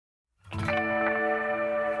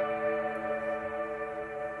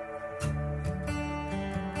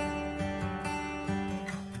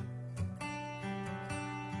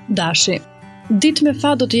Dashi. Ditë me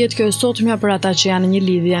fat do të jetë kjo e sotmja për ata që janë në një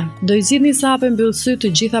lidhje. Do i zgjidhni sa hapë mbyll sy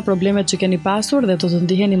të gjitha problemet që keni pasur dhe do të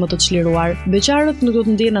ndiheni më të çliruar. Beqarët nuk do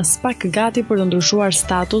të ndihen as pak gati për të ndryshuar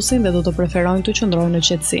statusin dhe do të preferojnë të qëndrojnë në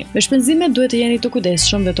qetësi. Me shpenzimet duhet të jeni të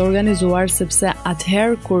kujdesshëm dhe të organizuar sepse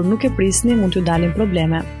atëherë kur nuk e prisni mund t'ju dalin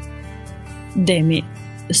probleme. Demi.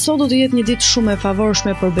 Sot do të jetë një ditë shumë e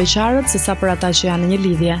favorshme për beqarët sesa për ata që janë në një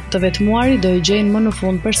lidhje. Të vetmuari do i gjejnë më në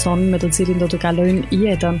fund personin me të cilin do të kalojnë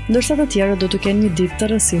jetën, ndërsa të tjerët do të kenë një ditë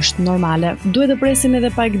të rësisht normale. Duhet të presim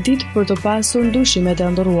edhe pak ditë për të pasur ndryshimet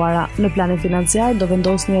e ndërruara. Në planin financiar do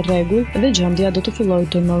vendosni rregull dhe gjendja do të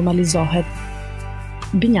fillojë të normalizohet.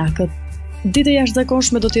 Binjakët. Ditë e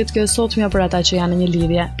jashtëzakonshme do të jetë kjo e sotmja për ata që janë në një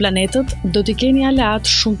lidhje. Planetët do t'i keni aleat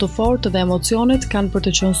shumë të fortë dhe emocionet kanë për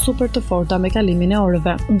të qenë super të forta me kalimin e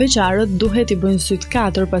orëve. Beqarët duhet i bëjnë syt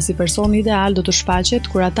katër pasi personi ideal do të shfaqet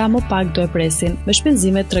kur ata më pak do e presin. Me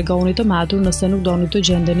shpenzimet tregoni të matur nëse nuk doni të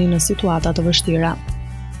gjendeni në situata të vështira.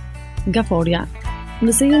 Gaforja.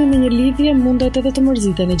 Nëse jeni në një lidhje, mundet edhe të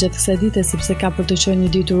mërziteni gjatë kësaj dite sepse ka për të qenë një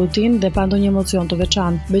ditë rutinë dhe pa ndonjë emocion të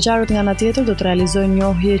veçantë. Beqarët nga ana tjetër do të realizojnë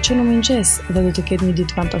njohje që në mëngjes dhe do të ketë një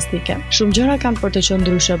ditë fantastike. Shumë gjëra kanë për të qenë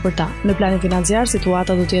ndryshe për ta. Në planin financiar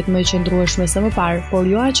situata do të jetë më e qëndrueshme se më parë, por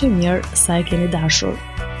jo aq e mirë sa e keni dashur.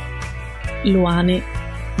 Luani.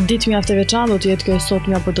 Ditë mjaft e veçantë do të jetë kjo e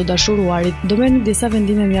sotmja për të dashuruarit. Do merrni disa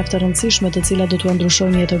vendime mjaft të rëndësishme të cilat do t'u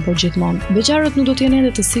ndryshojnë jetën për gjithmonë. Beqarët nuk do të jenë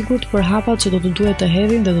ende të sigurt për hapat që do të duhet të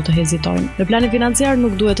hedhin dhe do të hezitojnë. Në planin financiar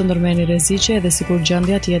nuk duhet të ndërmerrni rreziqe dhe sikur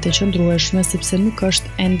gjendja të jetë e qëndrueshme sepse nuk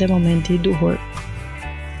është ende momenti i duhur.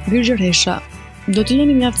 Virgjëresha. Do të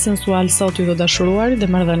jeni mjaft sensual sot ju të dashuruarit dhe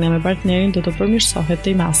marrëdhënia me partnerin do të përmirësohet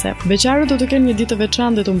tej mase. Beqarët do të kenë një ditë të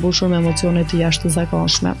veçantë dhe të mbushur me emocione të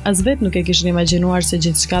jashtëzakonshme. As vetë nuk e kishin imagjinuar se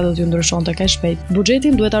gjithçka do t'ju ndryshonte kaq shpejt.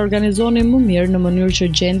 Buxhetin duhet ta organizoni më mirë në mënyrë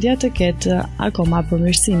që gjendja të ketë akoma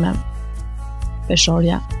përmirësime.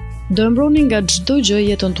 Peshorja. Do mbroni nga çdo gjë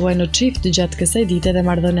jetën tuaj në çift gjatë kësaj dite dhe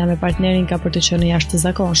marrëdhënia me partnerin ka për të qenë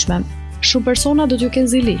jashtëzakonshme. Shumë persona do t'ju kenë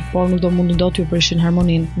zili, por nuk do mundin dot t'ju prishin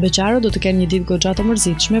harmoninë. Beqarët do të kenë një ditë goxha të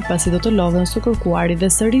mërzitshme pasi do të lodhen së kërkuari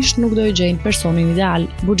dhe sërish nuk do i gjejnë personin ideal.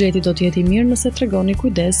 Buxheti do të jetë i mirë nëse tregoni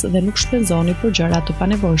kujdes dhe nuk shpenzoni për gjëra të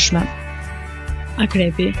panevojshme.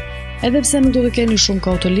 Akrepi. Edhe pse nuk do të keni shumë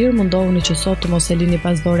kohë të lirë, mundohuni që sot të mos e lini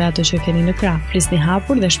pas dore atë që keni në krah. Flisni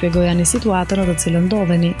hapur dhe shpjegojani situatën në të cilën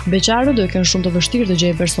ndodheni. Beqarët do e kenë shumë të vështirë të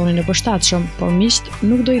gjejnë personin e përshtatshëm, por miqt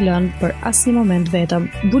nuk do i lënë për asnjë moment vetëm.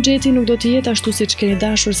 Buxheti nuk do të jetë ashtu siç keni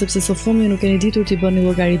dashur sepse së fundmi nuk keni ditur t'i bëni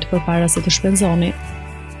llogaritë përpara se të shpenzoni.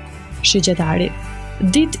 Shigjetari.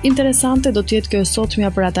 Ditë interesante do të jetë kjo e sotmja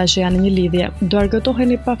për ata që janë në një lidhje. Do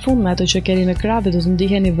argëtoheni pafund me ato që keni në krah dhe do të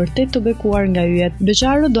ndiheni vërtet të bekuar nga yjet.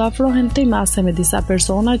 Beqarët do afrohen tej mase me disa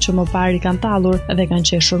persona që më parë i kanë tallur dhe kanë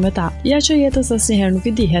qeshur me ta. Ja që jetës asnjëherë nuk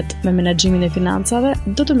i dihet. Me menaxhimin e financave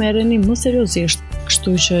do të merreni më seriozisht,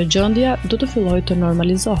 kështu që gjendja do të fillojë të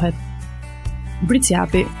normalizohet.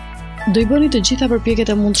 Bricjapi. Do i bëni të gjitha përpjekjet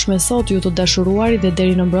e mundshme sot ju të dashuruarit dhe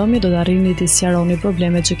deri në mbrëmje do të arrini të sqaroni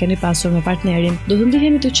problemet që keni pasur me partnerin. Do të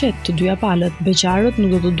ndiheni të qetë të dyja palët. Beqarët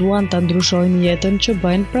nuk do të duan ta ndryshojnë jetën që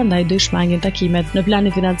bëjnë, prandaj do i shmangin takimet. Në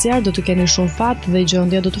planin financiar do të keni shumë fat dhe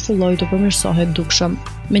gjendja do të fillojë të përmirësohet dukshëm.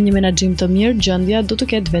 Me një menaxhim të mirë, gjendja do të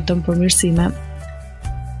ketë vetëm përmirësime.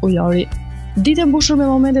 Ujori. Ditë e mbushur me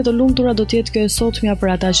momente të lumtura do të jetë kjo e sotmja për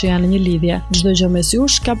ata që janë në një lidhje. Çdo gjë mes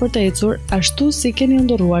jush ka për të ecur ashtu si keni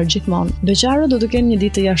ndërruar gjithmonë. Beqarët do të kenë një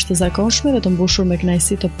ditë të jashtëzakonshme dhe të mbushur me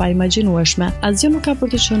kënaqësi të paimagjinueshme. Asgjë nuk ka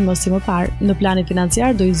për të qenë më si më parë. Në planin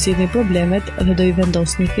financiar do i zgjidhni problemet dhe do i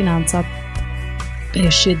vendosni financat.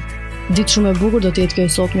 Peshqit. Ditë shumë e bukur do të jetë kjo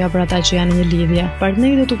e sotmja për ata që janë në një lidhje.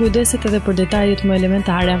 Partneri do të kujdeset edhe për detajet më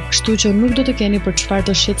elementare, kështu që nuk do të keni për çfarë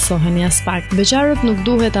të shqetësoheni as pak. Beqarët nuk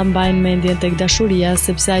duhet ta mbajnë mendjen tek dashuria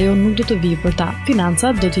sepse ajo nuk do të vijë për ta.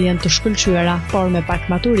 Financat do të jenë të shkëlqyera, por me pak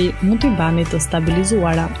maturi mund t'i bani të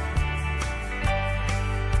stabilizuara.